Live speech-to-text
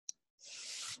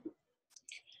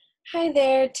Hi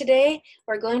there. Today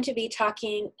we're going to be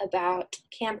talking about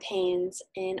campaigns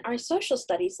in our social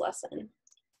studies lesson.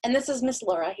 And this is Miss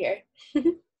Laura here.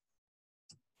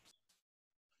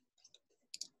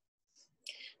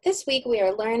 This week we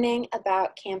are learning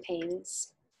about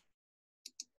campaigns.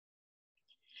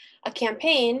 A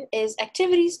campaign is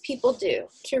activities people do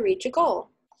to reach a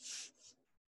goal.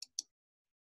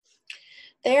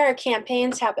 There are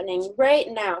campaigns happening right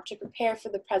now to prepare for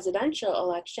the presidential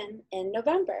election in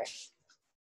November.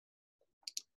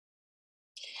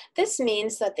 This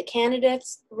means that the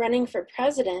candidates running for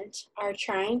president are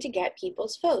trying to get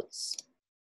people's votes.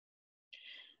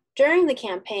 During the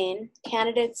campaign,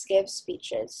 candidates give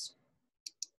speeches.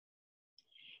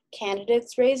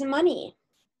 Candidates raise money.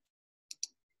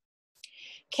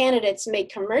 Candidates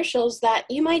make commercials that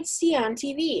you might see on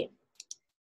TV.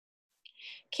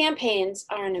 Campaigns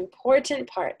are an important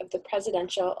part of the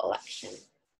presidential election.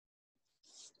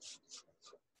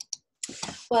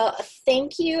 Well,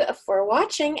 thank you for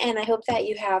watching, and I hope that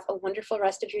you have a wonderful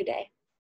rest of your day.